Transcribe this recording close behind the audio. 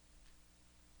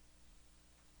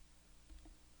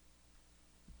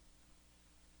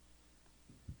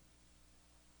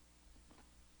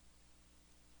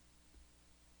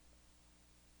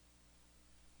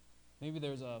Maybe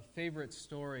there's a favorite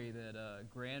story that a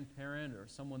grandparent or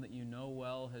someone that you know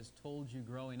well has told you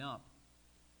growing up.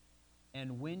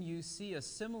 And when you see a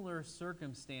similar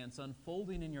circumstance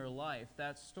unfolding in your life,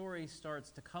 that story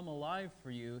starts to come alive for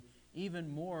you even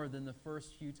more than the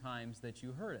first few times that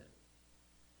you heard it.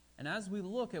 And as we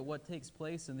look at what takes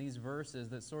place in these verses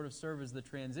that sort of serve as the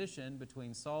transition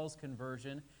between Saul's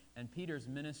conversion and Peter's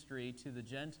ministry to the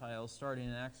Gentiles starting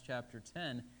in Acts chapter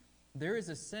 10, there is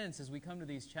a sense as we come to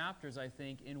these chapters, I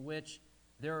think, in which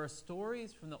there are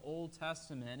stories from the Old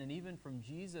Testament and even from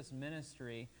Jesus'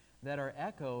 ministry that are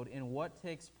echoed in what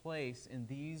takes place in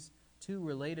these two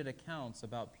related accounts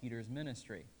about Peter's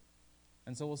ministry.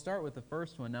 And so we'll start with the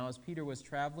first one. Now, as Peter was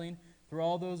traveling through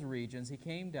all those regions, he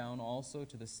came down also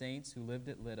to the saints who lived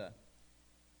at Lydda.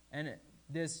 And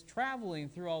this traveling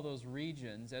through all those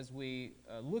regions, as we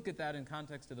look at that in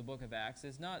context of the book of Acts,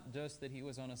 is not just that he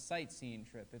was on a sightseeing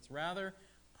trip. It's rather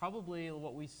probably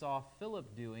what we saw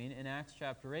Philip doing in Acts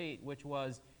chapter 8, which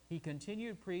was he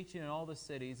continued preaching in all the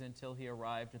cities until he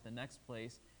arrived at the next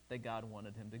place that God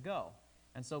wanted him to go.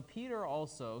 And so Peter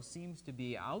also seems to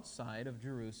be outside of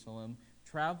Jerusalem,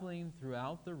 traveling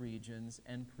throughout the regions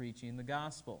and preaching the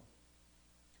gospel.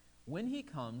 When he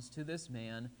comes to this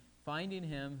man, finding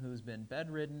him who's been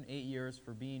bedridden 8 years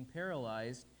for being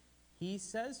paralyzed, he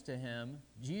says to him,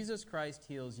 Jesus Christ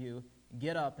heals you,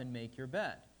 get up and make your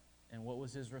bed. And what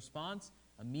was his response?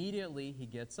 Immediately he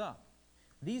gets up.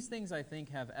 These things, I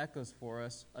think, have echoes for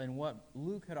us in what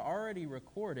Luke had already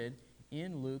recorded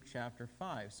in Luke chapter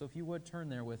 5. So if you would turn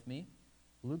there with me,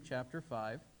 Luke chapter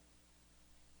 5.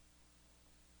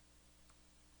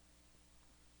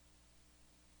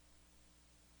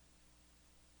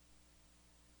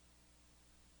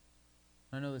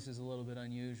 I know this is a little bit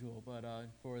unusual, but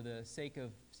for the sake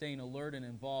of staying alert and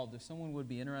involved, if someone would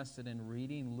be interested in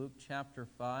reading Luke chapter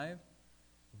 5,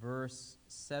 verse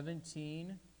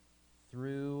 17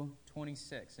 through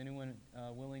 26. Anyone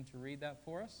willing to read that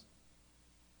for us?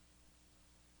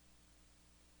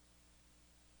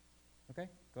 Okay,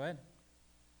 go ahead.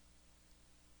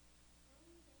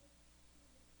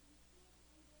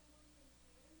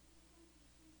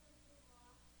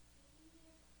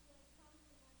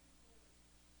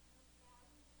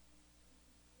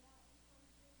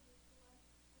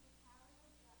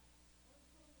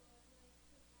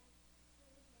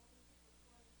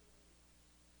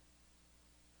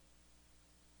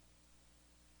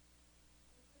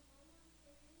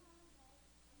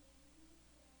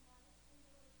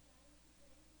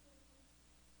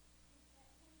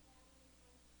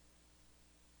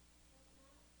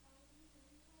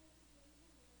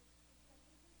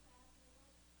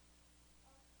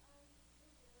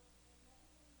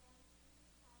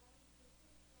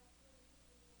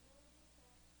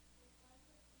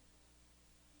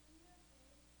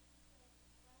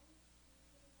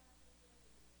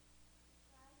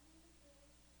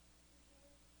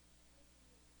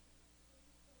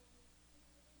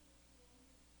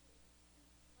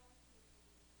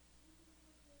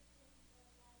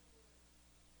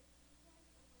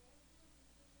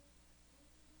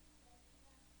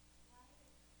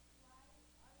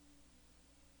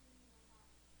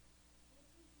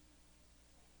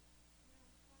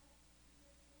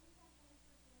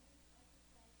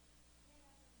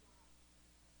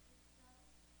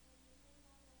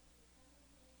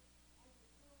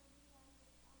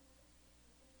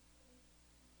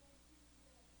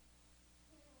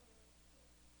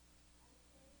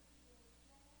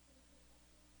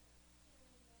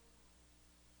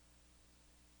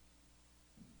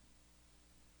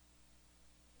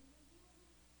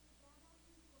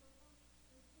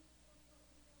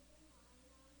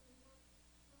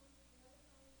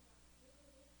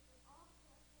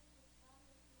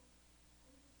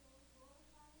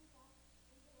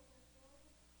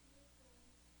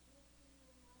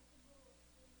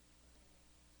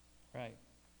 Right.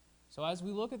 So as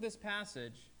we look at this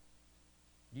passage,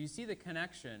 do you see the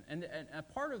connection? And a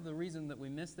part of the reason that we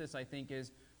miss this, I think,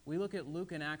 is we look at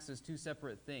Luke and Acts as two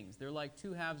separate things. They're like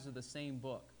two halves of the same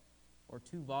book, or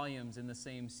two volumes in the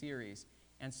same series.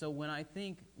 And so when I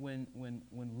think, when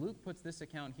Luke puts this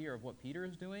account here of what Peter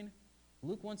is doing,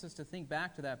 Luke wants us to think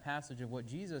back to that passage of what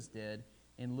Jesus did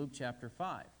in Luke chapter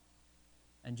 5.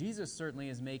 And Jesus certainly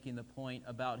is making the point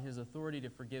about his authority to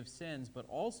forgive sins, but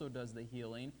also does the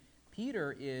healing.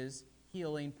 Peter is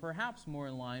healing perhaps more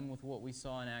in line with what we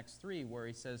saw in Acts 3, where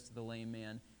he says to the lame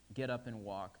man, get up and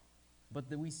walk. But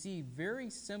we see very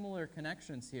similar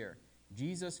connections here.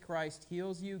 Jesus Christ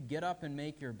heals you, get up and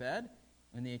make your bed.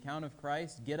 In the account of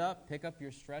Christ, get up, pick up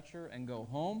your stretcher, and go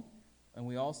home. And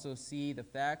we also see the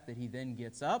fact that he then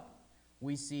gets up,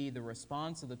 We see the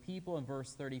response of the people in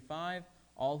verse 35.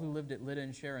 All who lived at Lydda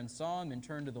and Sharon saw him and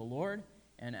turned to the Lord.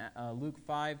 And Luke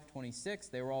 5:26,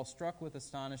 they were all struck with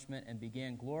astonishment and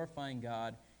began glorifying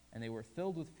God, and they were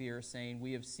filled with fear, saying,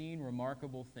 "We have seen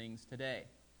remarkable things today."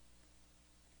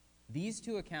 These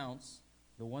two accounts,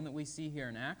 the one that we see here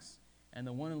in Acts and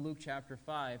the one in Luke chapter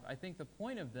 5, I think the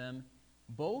point of them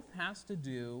both has to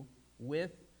do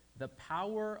with the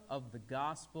power of the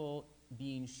gospel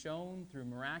being shown through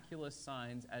miraculous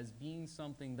signs as being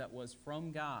something that was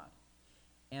from God.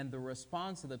 And the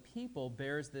response of the people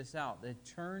bears this out. They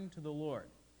turn to the Lord.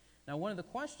 Now, one of the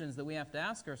questions that we have to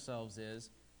ask ourselves is,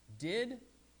 did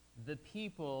the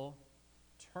people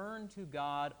turn to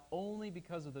God only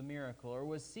because of the miracle, or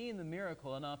was seeing the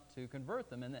miracle enough to convert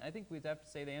them? And I think we'd have to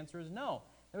say the answer is no.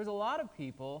 There was a lot of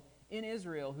people in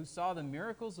Israel who saw the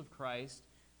miracles of Christ,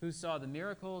 who saw the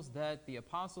miracles that the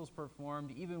apostles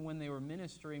performed even when they were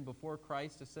ministering before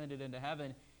Christ ascended into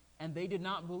heaven, and they did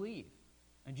not believe.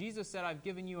 And Jesus said, "I've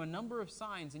given you a number of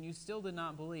signs, and you still did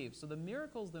not believe." So the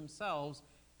miracles themselves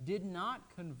did not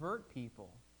convert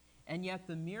people. And yet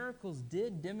the miracles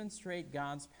did demonstrate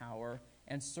God's power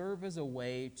and serve as a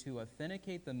way to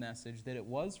authenticate the message that it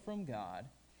was from God.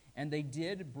 And they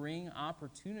did bring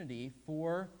opportunity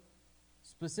for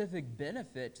specific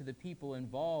benefit to the people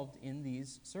involved in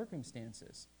these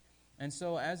circumstances. And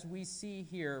so as we see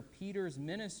here Peter's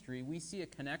ministry, we see a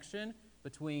connection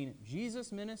between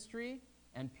Jesus' ministry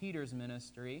and Peter's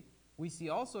ministry. We see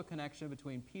also a connection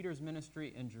between Peter's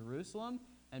ministry in Jerusalem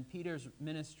and Peter's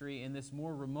ministry in this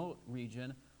more remote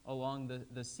region along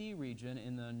the sea region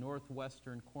in the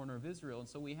northwestern corner of Israel. And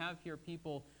so we have here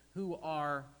people who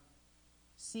are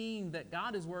seeing that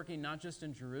God is working not just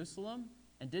in Jerusalem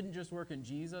and didn't just work in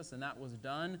Jesus and that was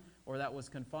done or that was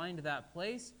confined to that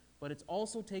place, but it's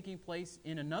also taking place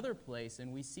in another place,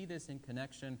 and we see this in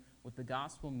connection with the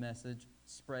gospel message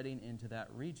spreading into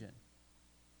that region.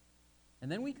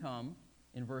 And then we come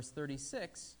in verse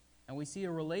 36, and we see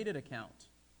a related account.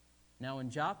 Now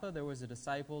in Joppa there was a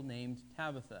disciple named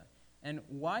Tabitha. And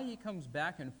why he comes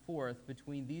back and forth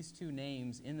between these two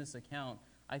names in this account,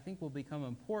 I think will become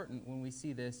important when we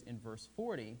see this in verse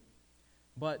 40.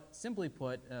 But simply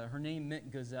put, her name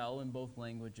meant gazelle in both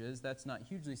languages. That's not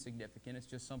hugely significant. It's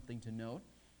just something to note.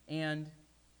 And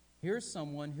here's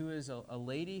someone who is a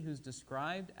lady who's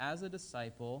described as a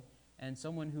disciple and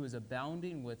someone who is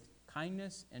abounding with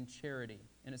kindness and charity.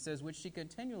 And it says, which she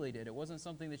continually did. It wasn't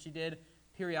something that she did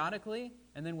periodically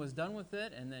and then was done with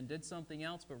it and then did something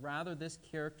else, but rather this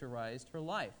characterized her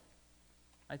life.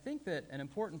 I think that an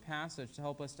important passage to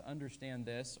help us to understand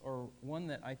this, or one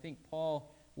that I think Paul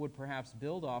would perhaps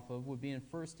build off of, would be in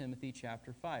 1 Timothy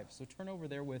chapter 5. So turn over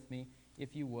there with me,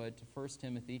 if you would, to 1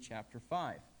 Timothy chapter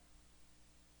 5.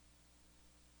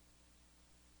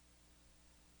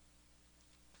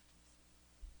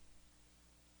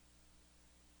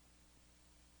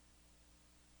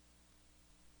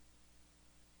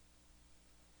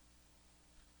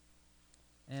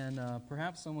 And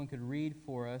perhaps someone could read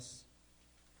for us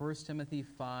 1 Timothy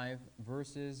 5,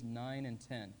 verses 9 and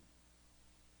 10.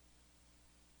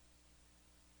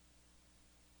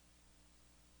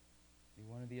 Be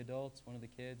one of the adults, one of the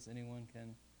kids, anyone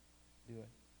can do it.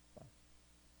 Bye.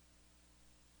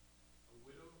 A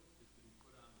widow is to be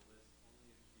put on the list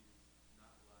only if she is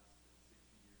not less than 60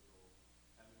 years old,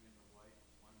 having been the wife of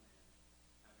one man,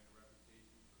 having a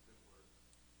reputation for good works,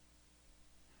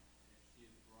 and if she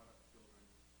has brought up children,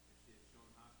 if she has shown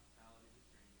hospitality to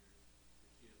strangers,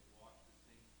 if she has washed the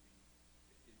saints' feet,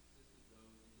 if she has assisted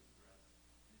those in distress,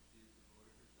 and if she has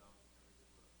devoted herself to every good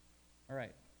work. All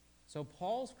right. So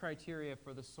Paul's criteria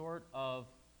for the sort of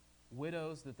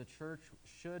widows that the church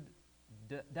should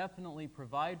definitely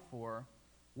provide for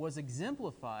was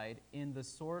exemplified in the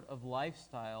sort of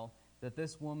lifestyle that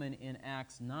this woman in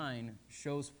Acts 9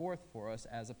 shows forth for us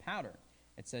as a pattern.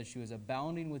 It says she was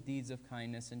abounding with deeds of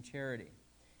kindness and charity.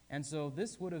 And so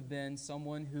this would have been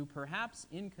someone who perhaps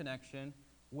in connection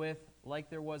with, like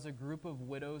there was a group of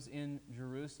widows in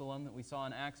Jerusalem that we saw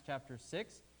in Acts chapter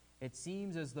 6, it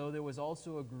seems as though there was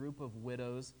also a group of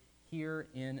widows here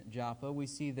in Joppa. We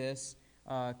see this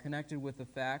connected with the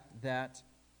fact that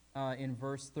in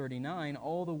verse 39,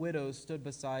 all the widows stood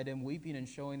beside him, weeping and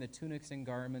showing the tunics and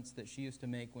garments that she used to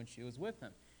make when she was with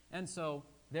him. And so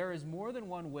there is more than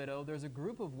one widow. There's a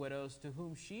group of widows to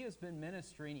whom she has been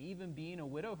ministering, even being a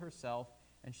widow herself,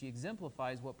 and she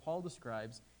exemplifies what Paul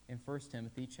describes in 1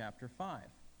 Timothy chapter 5.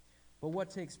 But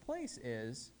what takes place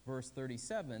is, verse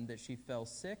 37, that she fell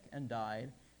sick and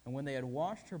died, and when they had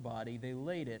washed her body, they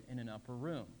laid it in an upper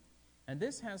room. And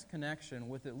this has connection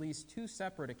with at least two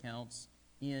separate accounts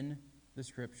in the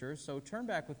Scriptures. So turn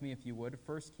back with me, if you would, to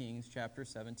 1 Kings chapter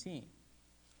 17.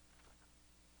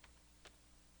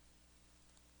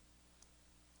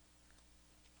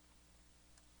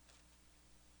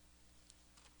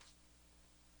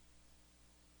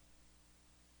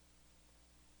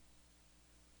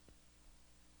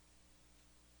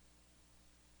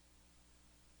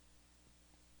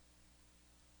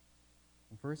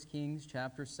 In 1 Kings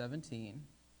chapter 17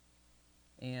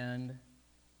 and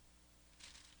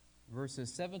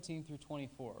verses 17 through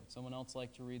 24. Would someone else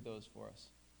like to read those for us?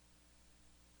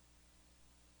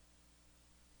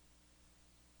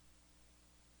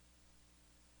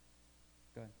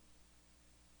 Go ahead.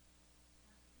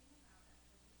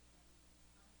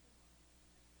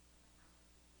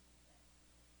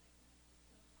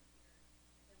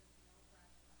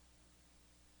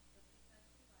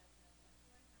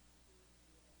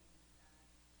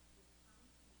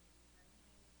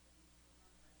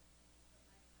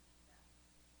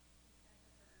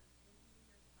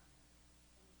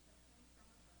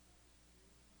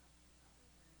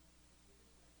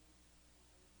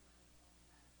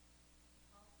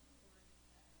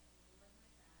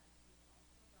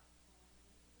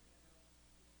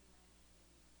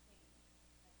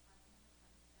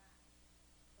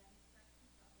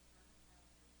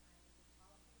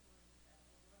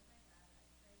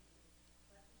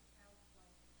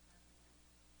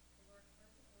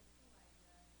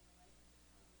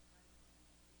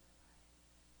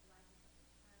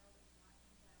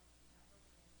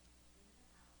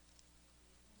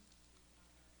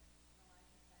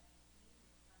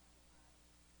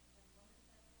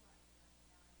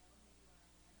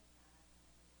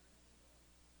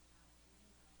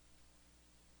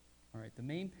 All right, the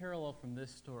main parallel from this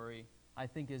story, I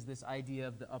think, is this idea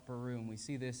of the upper room. We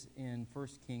see this in 1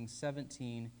 Kings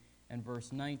 17 and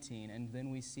verse 19, and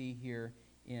then we see here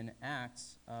in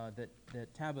Acts that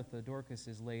Tabitha, Dorcas,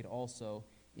 is laid also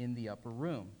in the upper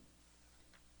room.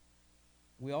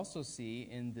 We also see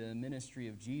in the ministry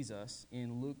of Jesus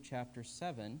in Luke chapter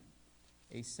 7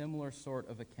 a similar sort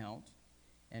of account,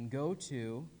 and go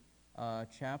to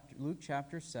Luke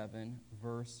chapter 7,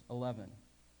 verse 11.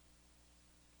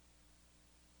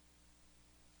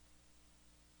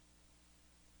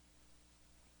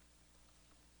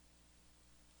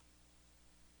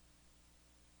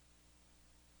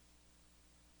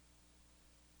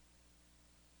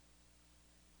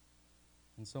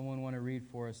 And someone want to read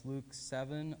for us Luke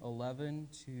 7, 11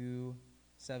 to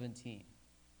 17.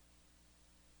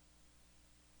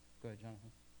 Go ahead,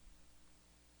 Jonathan.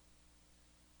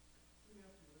 Soon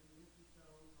afterward, he went to a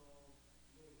town called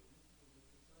Nain, and was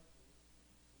the Cyprus,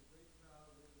 and a great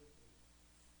crowd went with him.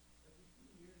 As he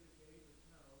drew near to the gate of the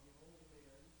town, behold, a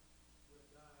man who had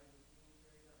died was being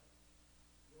carried out,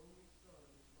 the only son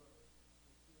of his mother,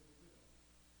 and she was a widow.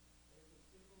 And a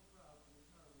considerable crowd from the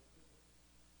town was with her.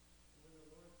 And when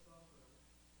the Lord saw her,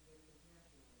 he had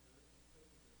compassion on her, and said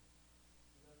to her,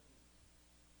 "Do not weep."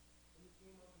 Then he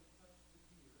came up and touched the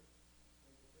bier,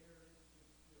 and the bearer stood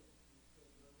still. And he said,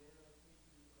 "Young man, I say to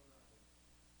you, arise."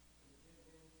 And the dead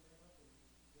man sat up and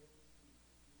began to speak.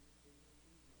 And Jesus gave him to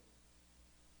his mother.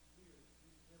 Tears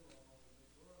ceased them all, and they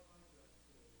glorified God,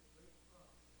 saying, "A great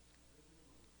prophet has risen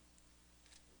among us,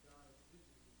 and God has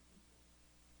visited his people."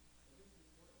 And this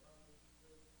report about him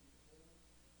spread through the whole of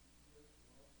Judea and all the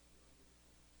surrounding country.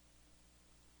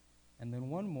 And then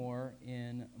one more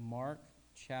in Mark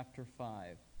chapter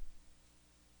 5.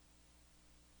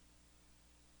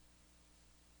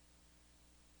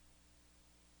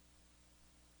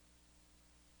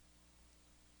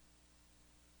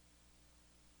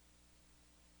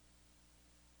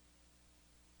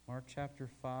 Mark chapter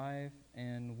 5,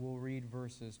 and we'll read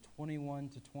verses 21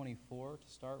 to 24 to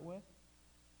start with.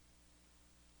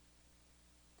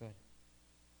 Good.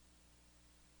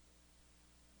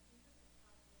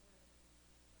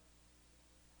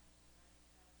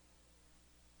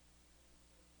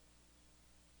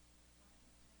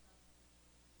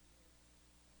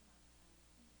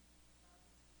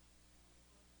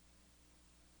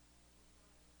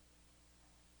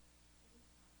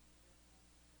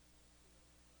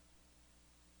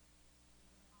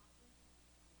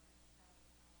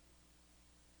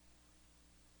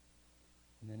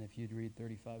 And then if you'd read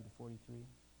 35 to 43.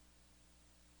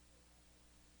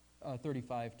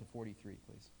 35 to 43,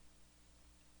 please.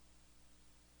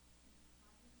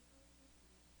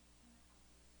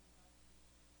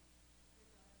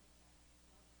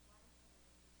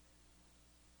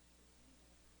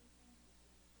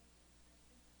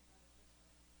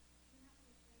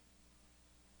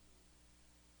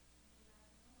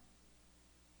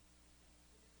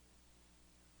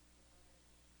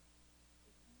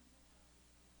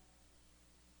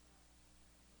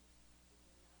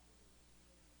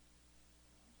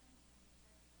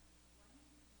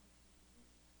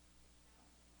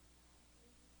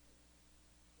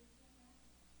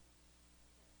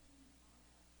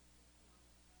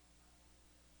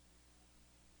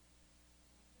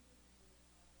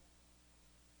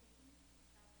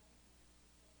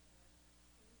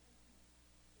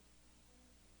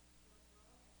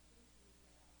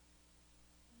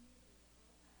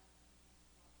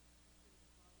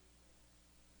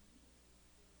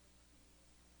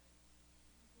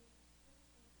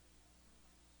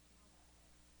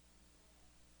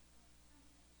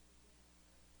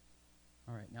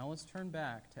 Now let's turn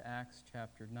back to Acts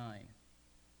chapter 9.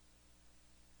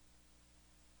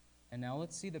 And now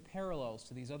let's see the parallels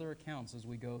to these other accounts as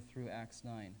we go through Acts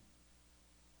 9.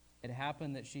 It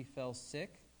happened that she fell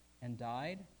sick and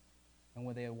died, and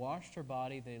when they had washed her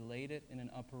body, they laid it in an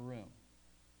upper room.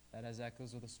 That has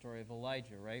echoes of the story of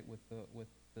Elijah, right, with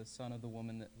the son of the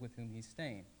woman with whom he's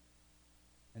staying.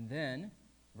 And then,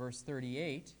 verse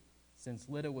 38, since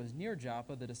Lydda was near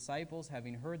Joppa, the disciples,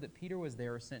 having heard that Peter was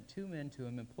there, sent 2 men to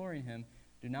him, imploring him,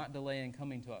 do not delay in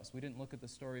coming to us. We didn't look at the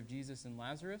story of Jesus and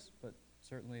Lazarus, but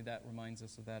certainly that reminds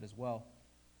us of that as well.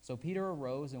 So Peter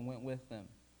arose and went with them.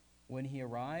 When he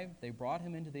arrived, they brought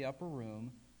him into the upper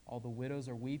room. All the widows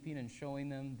are weeping and showing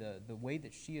them the way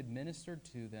that she had ministered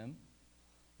to them.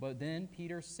 But then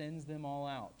Peter sends them all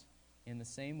out in the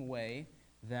same way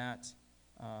that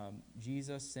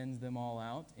Jesus sends them all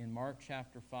out in Mark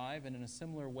chapter 5, and in a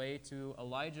similar way to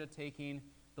Elijah taking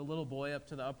the little boy up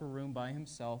to the upper room by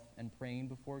himself and praying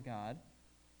before God.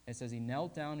 It says he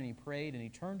knelt down and he prayed and he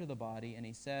turned to the body and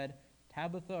he said,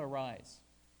 Tabitha, arise.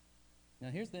 Now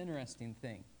here's the interesting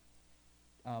thing.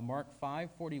 Mark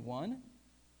 5:41,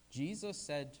 Jesus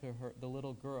said to her, the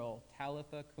little girl,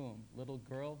 Talitha cum, little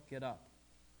girl, get up.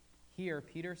 Here,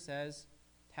 Peter says,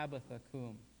 Tabitha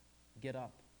cum, get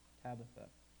up, Tabitha.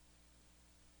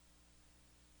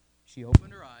 She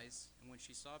opened her eyes, and when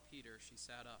she saw Peter, she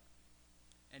sat up.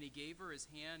 And he gave her his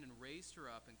hand and raised her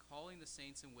up, and calling the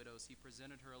saints and widows, he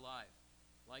presented her alive.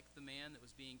 Like the man that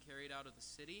was being carried out of the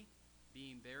city,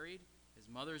 being buried, his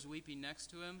mother's weeping next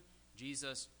to him,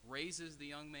 Jesus raises the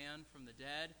young man from the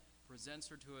dead, presents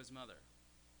her to his mother.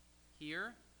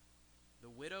 Here, the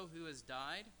widow who has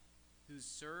died, who's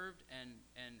served and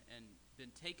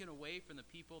been taken away from the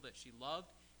people that she loved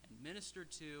and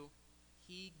ministered to,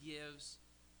 he gives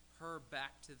her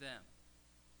back to them.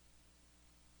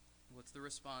 What's the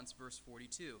response? Verse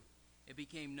 42. It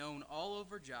became known all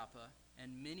over Joppa,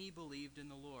 and many believed in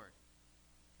the Lord.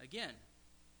 Again,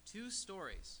 2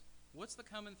 stories. What's the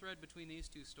common thread between these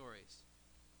 2 stories?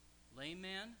 Lame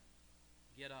man,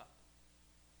 get up.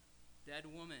 Dead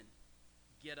woman,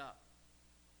 get up.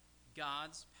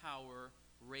 God's power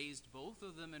raised both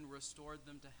of them and restored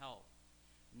them to health.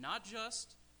 Not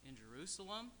just in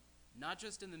Jerusalem, not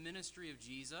just in the ministry of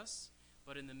Jesus,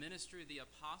 but in the ministry of the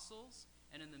apostles,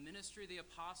 and in the ministry of the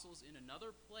apostles in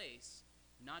another place,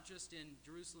 not just in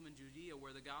Jerusalem and Judea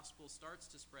where the gospel starts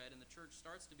to spread and the church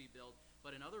starts to be built,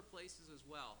 but in other places as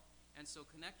well. And so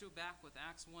connect it back with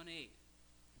Acts 1:8.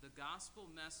 The gospel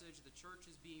message, the church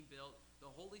is being built, the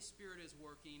Holy Spirit is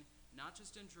working, not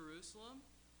just in Jerusalem,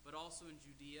 but also in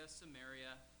Judea,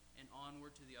 Samaria, and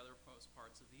onward to the other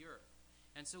parts of the earth.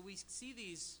 And so we see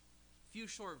these few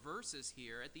short verses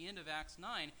here at the end of Acts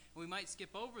 9, and we might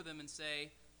skip over them and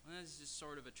say, well, this is just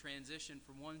sort of a transition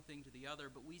from one thing to the other.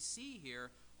 But we see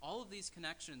here all of these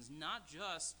connections, not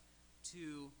just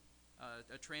to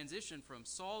a transition from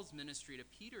Saul's ministry to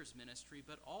Peter's ministry,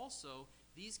 but also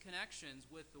these connections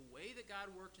with the way that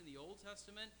God worked in the Old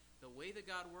Testament, the way that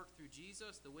God worked through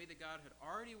Jesus, the way that God had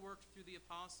already worked through the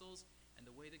apostles, and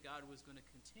the way that God was going to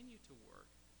continue to work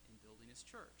in building his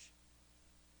church.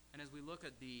 And as we look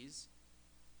at these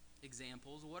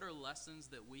examples, what are lessons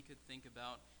that we could think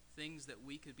about, things that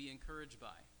we could be encouraged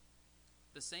by?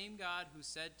 The same God who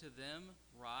said to them,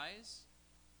 rise,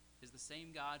 is the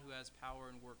same God who has power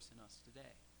and works in us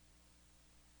today.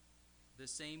 The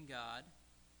same God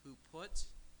who put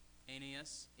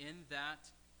Aeneas in that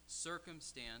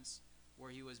circumstance where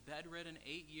he was bedridden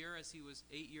 8 years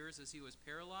as he was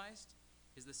paralyzed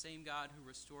is the same God who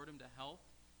restored him to health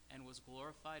and was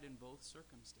glorified in both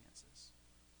circumstances.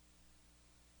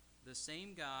 The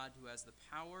same God who has the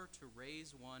power to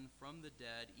raise one from the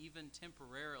dead, even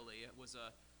temporarily. It was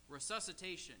a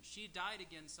resuscitation. She died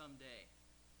again someday.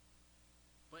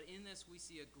 But in this we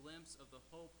see a glimpse of the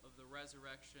hope of the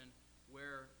resurrection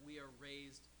where we are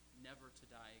raised never to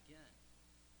die again.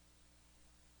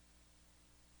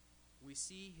 We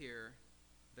see here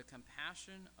the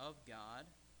compassion of God.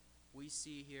 We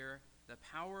see here the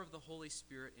power of the Holy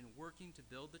Spirit in working to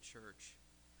build the church.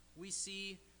 We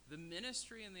see the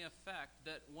ministry and the effect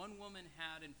that one woman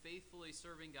had in faithfully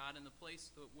serving God in the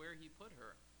place where he put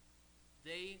her.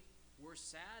 They were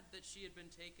sad that she had been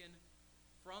taken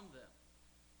from them.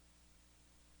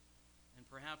 And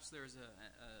perhaps there's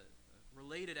a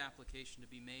related application to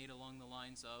be made along the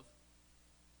lines of,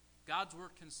 God's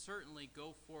work can certainly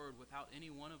go forward without any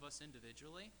one of us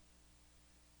individually,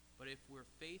 but if we're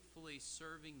faithfully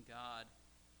serving God,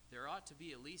 there ought to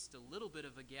be at least a little bit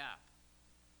of a gap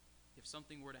if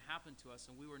something were to happen to us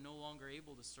and we were no longer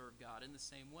able to serve God in the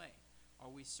same way. Are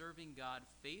we serving God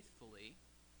faithfully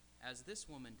as this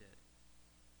woman did?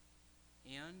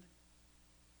 And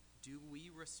do we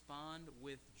respond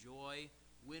with joy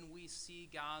when we see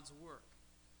God's work?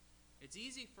 It's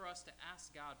easy for us to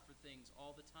ask God for things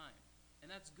all the time, and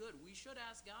that's good. We should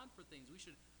ask God for things. We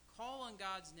should call on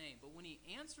God's name. But when he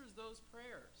answers those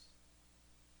prayers,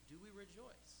 do we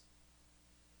rejoice?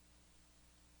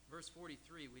 Verse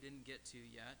 43 we didn't get to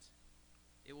yet.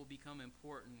 It will become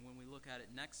important when we look at it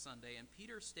next Sunday. And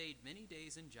Peter stayed many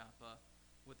days in Joppa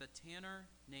with a tanner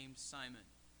named Simon.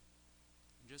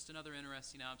 Just another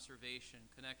interesting observation,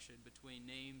 connection between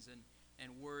names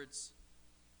and words.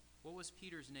 What was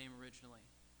Peter's name originally?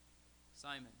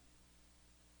 Simon.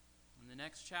 In the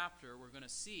next chapter, we're going to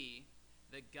see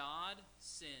that God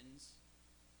sends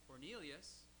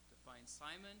Cornelius to find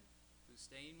Simon, who's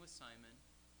staying with Simon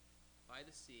by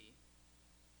the sea,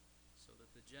 so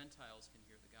that the Gentiles can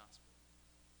hear the gospel.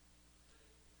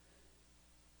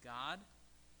 God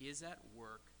is at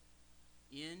work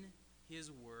in his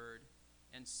word,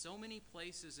 and so many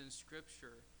places in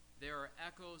Scripture there are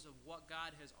echoes of what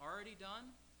God has already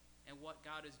done and what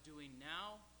God is doing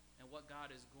now and what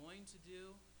God is going to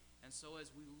do. And so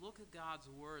as we look at God's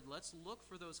word, let's look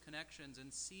for those connections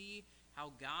and see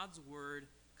how God's word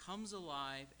comes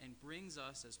alive and brings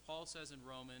us, as Paul says in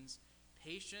Romans,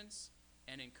 patience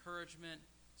and encouragement,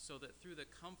 so that through the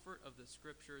comfort of the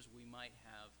Scriptures we might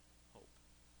have hope.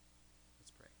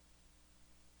 Let's pray.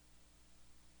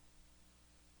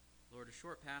 Lord, a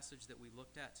short passage that we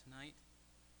looked at tonight,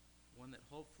 one that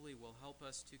hopefully will help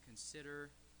us to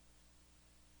consider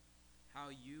how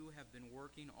you have been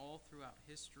working all throughout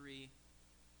history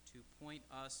to point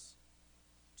us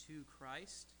to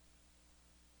Christ,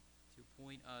 to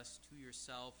point us to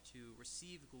yourself, to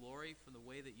receive glory for the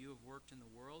way that you have worked in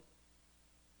the world,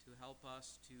 to help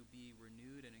us to be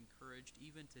renewed and encouraged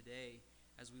even today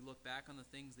as we look back on the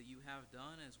things that you have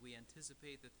done, as we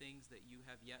anticipate the things that you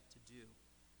have yet to do.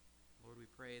 Lord, we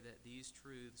pray that these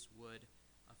truths would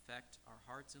affect our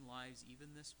hearts and lives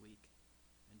even this week.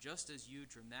 And just as you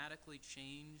dramatically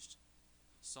changed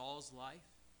Saul's life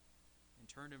and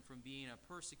turned him from being a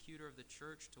persecutor of the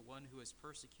church to one who is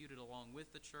persecuted along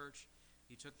with the church,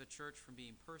 you took the church from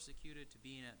being persecuted to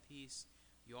being at peace.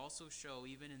 You also show,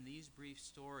 even in these brief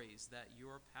stories, that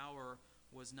your power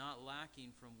was not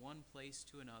lacking from one place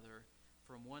to another,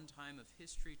 from one time of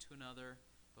history to another,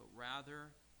 but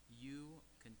rather you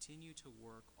continue to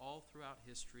work all throughout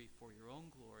history for your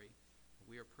own glory.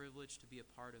 We are privileged to be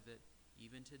a part of it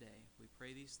even today. We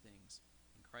pray these things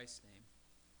in Christ's name.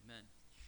 Amen.